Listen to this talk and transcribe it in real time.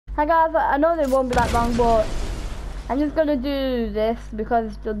Hi guys, I know they won't be that long, but I'm just gonna do this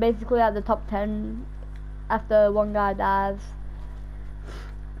because they're basically at the top 10 after one guy dies.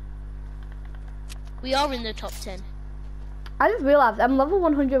 We are in the top 10. I just realised I'm level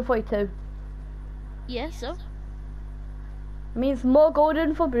 142. Yeah, so? It means more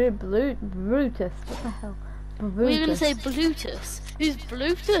golden for Brutus. What the hell? Brutus. We're gonna say Bluetooth. Who's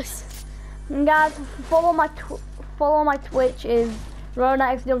Bluetooth? And guys, follow my Twitch is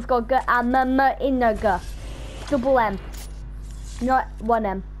RonaX_G and Inaga. Double M. Not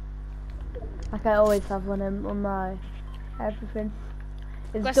 1M. Like I always have 1M on my everything.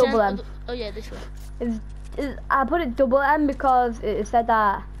 It's double M. Oh yeah, this one. I put it double M because it said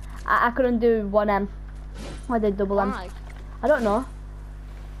that I couldn't do 1M. I did double M. Why? I don't know.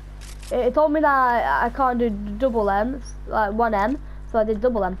 It told me that I can't do double M, like 1M, so I did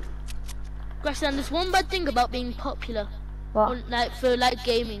double M. Grassan, there's one bad thing about being popular. What? On, like for like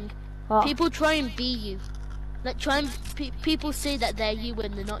gaming. What? People try and be you. Like people say that they're you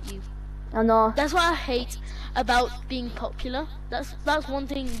when they're not you. I know. That's what I hate about being popular. That's one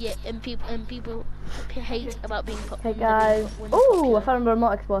thing. Yeah, and people hate about being popular. Okay, guys. Ooh, I found a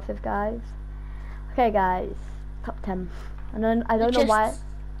remote explosive, guys. Okay, guys. Top 10. And then I don't know why.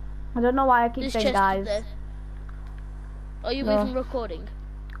 I don't know why I keep saying guys. There. Are you No. even recording?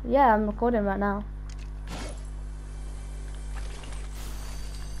 Yeah, I'm recording right now.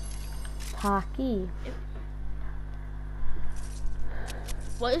 Taki.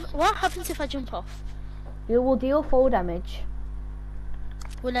 What happens if I jump off? You will deal full damage.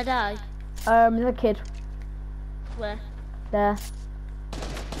 Will I die? There's a kid Where? there.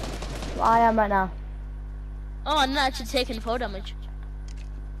 Where I am right now. Oh, I'm not actually taking full damage.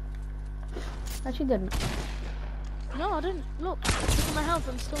 Actually didn't. No, I didn't. Look at my health.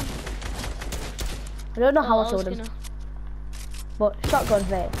 I'm still. I don't know how I was killed him. gonna. But shotgun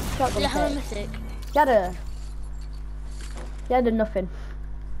face. Shotgun Yeah, have a face. mythic. He had a nothing.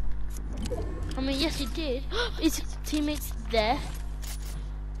 I mean, yes, you did. His teammates there.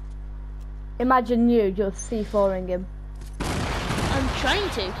 Imagine you just C4ing him. I'm trying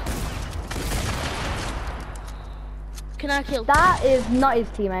to. Can I kill? That is not his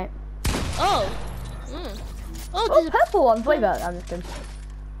teammate. Oh. Mm. Oh, Oh, there's a purple one. Wait about I'm just kidding.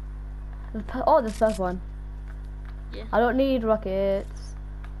 Oh, there's purple one. Yeah. I don't need rockets.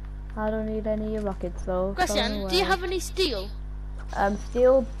 I don't need any rockets, so. Question, do you have any steel?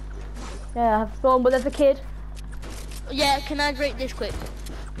 Steel. Yeah, I have stone, but there's a kid. Yeah, can I break this quick?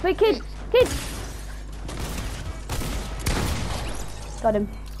 Wait, kid! Kid! Got him.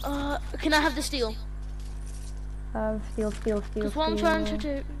 Can I have the steel? Steel. Because what I'm trying to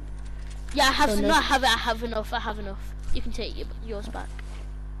do... Yeah, I have, So no, no. I have enough. You can take yours back.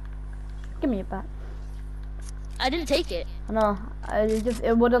 Give me it back. I didn't take it. I know.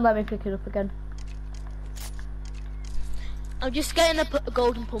 It wouldn't let me pick it up again. I'm just getting a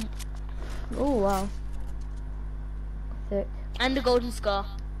golden pump. Oh wow. Sick. And a golden scar.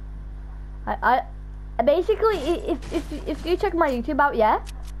 I basically, if you check my YouTube out, yeah,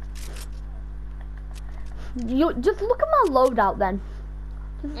 you just look at my loadout then.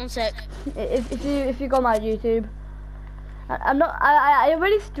 One sec. If you go on my YouTube, I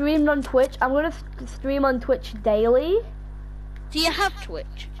already streamed on Twitch. I'm gonna stream on Twitch daily. Do you have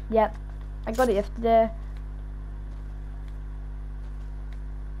Twitch? Yep, I got it yesterday.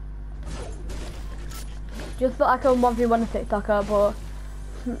 Just thought I could 1v1 a TikToker, but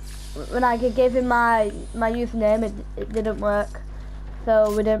when I gave him my username, it didn't work,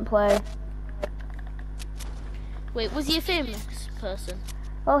 so we didn't play. Wait, was he a famous person?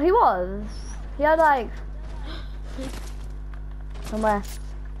 Well, he was. He had like somewhere.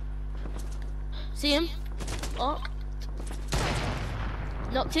 See him? Oh.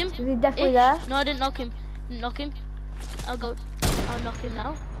 Knocked him? Is he definitely there? No, I didn't knock him. I'll knock him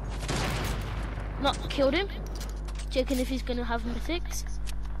now. Not killed him. Checking if he's gonna have mythics.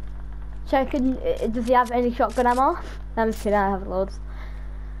 Checking, does he have any shotgun ammo? No, I'm just kidding, I have loads.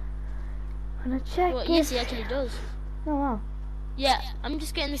 I'm gonna check. Well, yes, he actually does. Oh wow. Yeah, I'm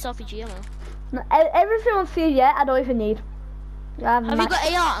just getting this RPG ammo. No, everything on C yet, I don't even need. I have Have max.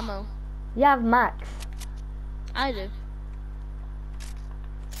 you got AR ammo? You have max. I do.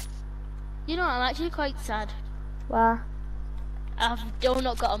 You know, I'm actually quite sad. Well, I've still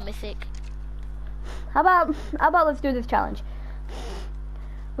not got a mythic. how about let's do this challenge?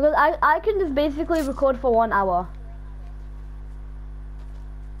 Because I can just basically record for 1 hour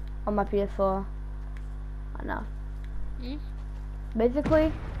on my PS4. I know. Hmm?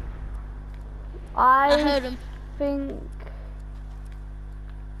 Basically, I heard him. think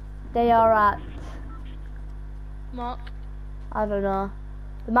they are at, Mark. I don't know.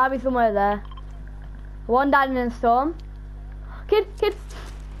 There might be somewhere there. One died in a storm. Kid.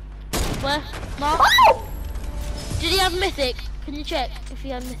 Where? Mark? Oh! Did he have mythic? Can you check if he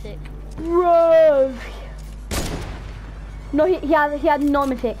had mythic? Bro. No, he had no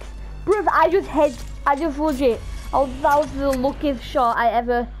mythics. Bro, I just legit. That was the luckiest shot I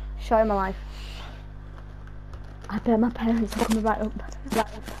ever shot in my life. I bet my parents are coming right up.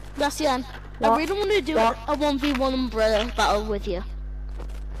 Gracian, I really want to do a 1v1 umbrella battle with you.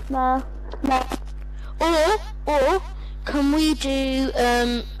 Nah. Or can we do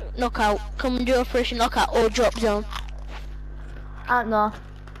knockout? Can we do Operation Knockout or Drop Zone? I don't know.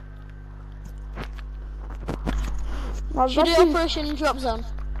 Should we do Operation Drop Zone?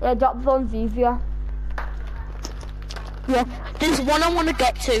 Yeah, drop zone's easier. Yeah. There's one I want to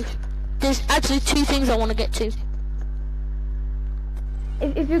get to. There's actually two things I want to get to.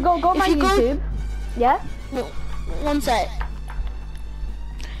 If you go my YouTube, yeah? No, one sec.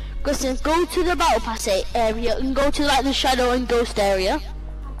 Kristen, go to the Battle Pass area and go to like the Shadow and Ghost area.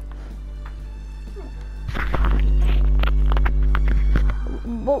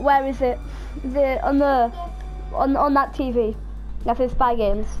 But where is it? Is it on that TV? That says Spy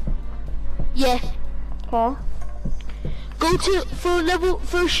Games. Yeah. Okay. Go to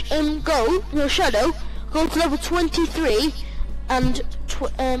Shadow. Go to level 23 and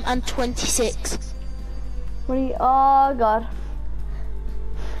 26. Oh god.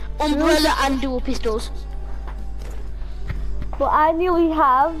 Umbrella and dual pistols. But I nearly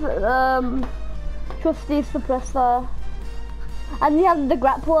have Trusty Suppressor. And you have the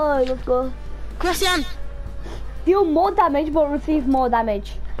grappler. Let's go. Gracian. Deal more damage but receive more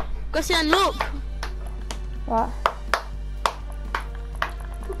damage. Gracian, look. What?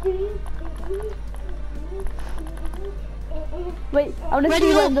 Wait, I want to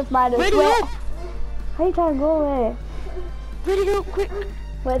see what this matters. Ready Wait. up. How you trying to go away? Ready up, quick.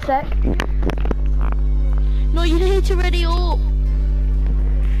 Wait a sec. No, you need to ready up.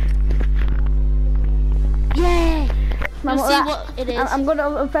 Yeah. You'll see what it is. I'm gonna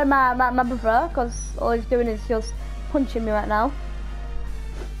unfriend my brother because all he's doing is just punching me right now.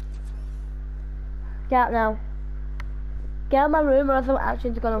 Get out now. Get out of my room or else I'm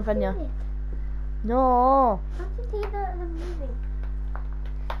actually just gonna unfriend you. No.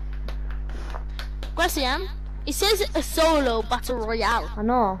 Gracian, it says a solo battle royale. I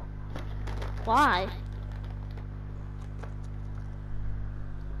know. Why?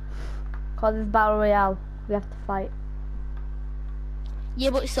 Because it's battle royale. We have to fight. Yeah,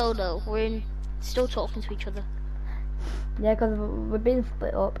 but solo. We're still talking to each other. Yeah, because we're being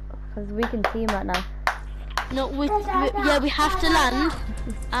split up. Because we can team right now. No, we have to land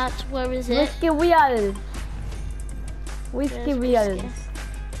at, where is it? Whiskey Wheels. Whiskey Wheels.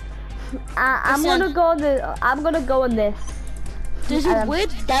 I'm gonna go on this. There's a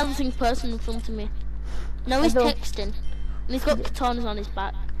weird dancing person in front of me. No, he's texting. And he's got katanas on his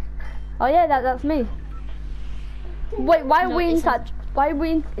back. Oh yeah, that's me. Wait, why are we inside? Why are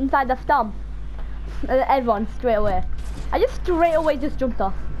we inside the storm? Everyone, straight away. I just straight away just jumped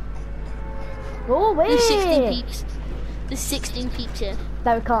off. Go away. There's 16 peeps. There's 16 peeps here.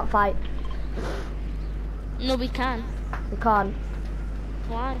 That we can't fight. No, we can. We can't.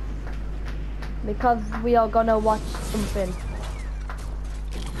 Why? Because we are gonna watch something.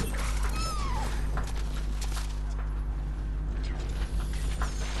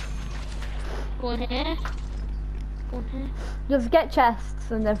 Go on here. Go on here. Just get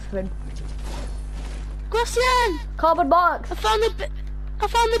chests and everything. Gracian! Cardboard box. I found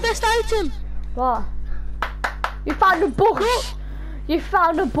the best item. What? You found a bush. Look. You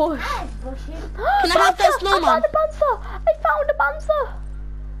found a bush. Can I have that snowman? I found a bouncer.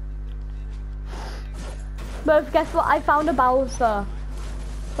 But guess what? I found a bouncer.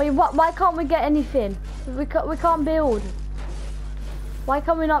 Wait, what? Why can't we get anything? We can't build. Why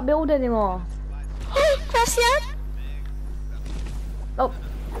can we not build anymore? Gracian! Oh.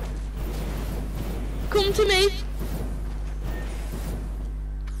 Come to me.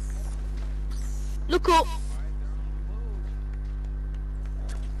 Look up.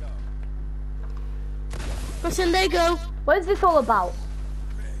 Gracian, there you go. What is this all about?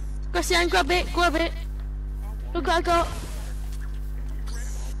 Gracian, grab it. Look what I got.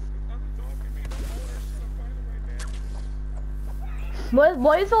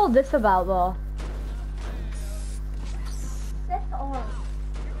 What is all this about though?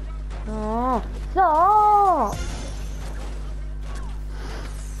 Oh, stop!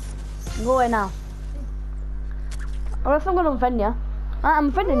 Go away now. Or else I'm gonna offend you. I'm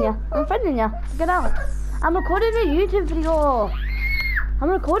offending you. Get out. I'm recording a YouTube video.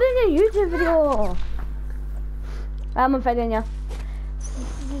 I'm offending you.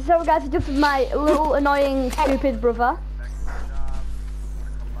 So guys, just my little annoying stupid brother.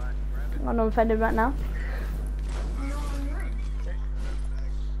 I'm not offended right now.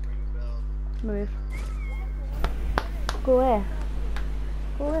 Move. Go away.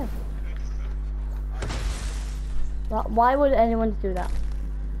 Go away. Why would anyone do that?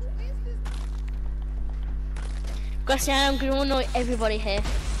 Gracian, I'm going to annoy everybody here.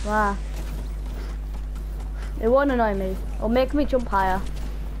 Wow. It won't annoy me. It'll make me jump higher.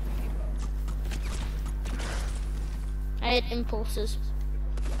 I had impulses.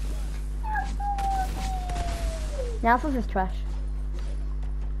 Now this is trash.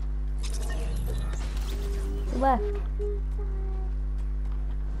 Left.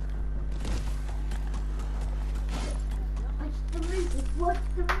 What's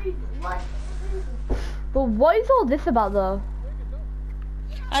the reason? But what is all this about though?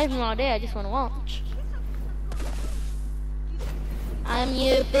 I have no idea, I just want to watch. I'm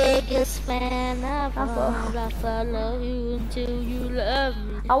your biggest fan, I follow you until you love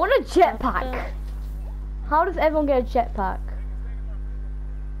me. I want a jetpack. How does everyone get a jetpack?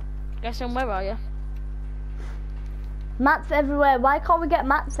 Gracian, where are you? Mats everywhere. Why can't we get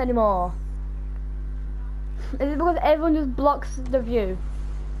mats anymore? Is it because everyone just blocks the view?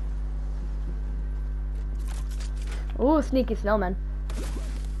 Ooh, sneaky snowman.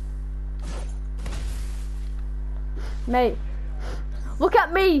 Mate, look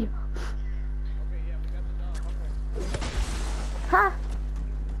at me! Ha!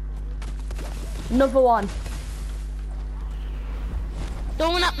 Another one.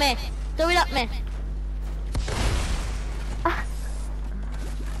 Don't at me! Don't at me!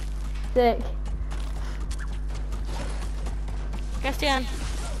 Sick. Gracian.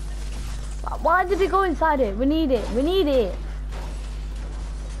 Why did it go inside it? We need it. We need it.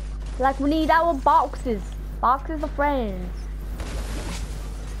 Like we need our boxes. Boxes of friends.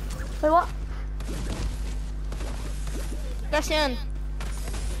 Wait, what? Gracian.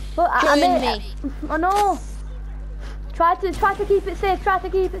 Well, Join me. Oh no. Try to keep it safe. Try to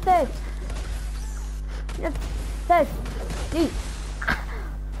keep it safe. Yes. Safe. Eat.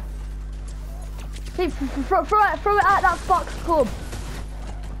 Throw it at that box club.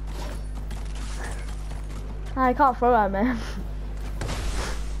 I can't throw it, man.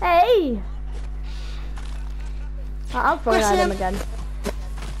 Hey! I'll throw it at him again.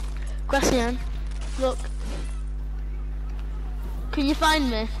 Gracian, look. Can you find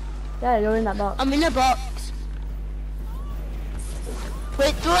me? Yeah, you're in that box. I'm in a box.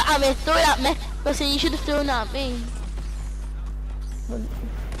 Wait, throw it at me, throw it at me. Gracian, you should have thrown it at me.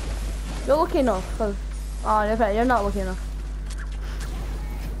 You're lucky enough, cause you're not lucky enough.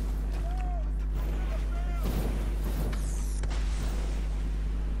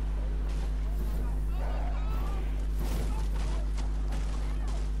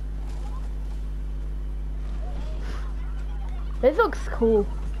 This looks cool.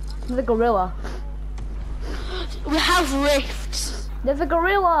 There's a gorilla. We have rifts. There's a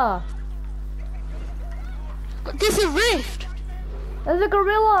gorilla. There's a rift. There's a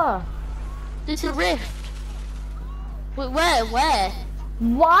gorilla. There's a rift. Wait, where? Where?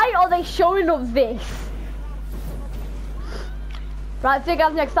 Why are they showing us this? Right, see you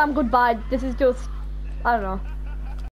guys next time. Goodbye. This is just, I don't know.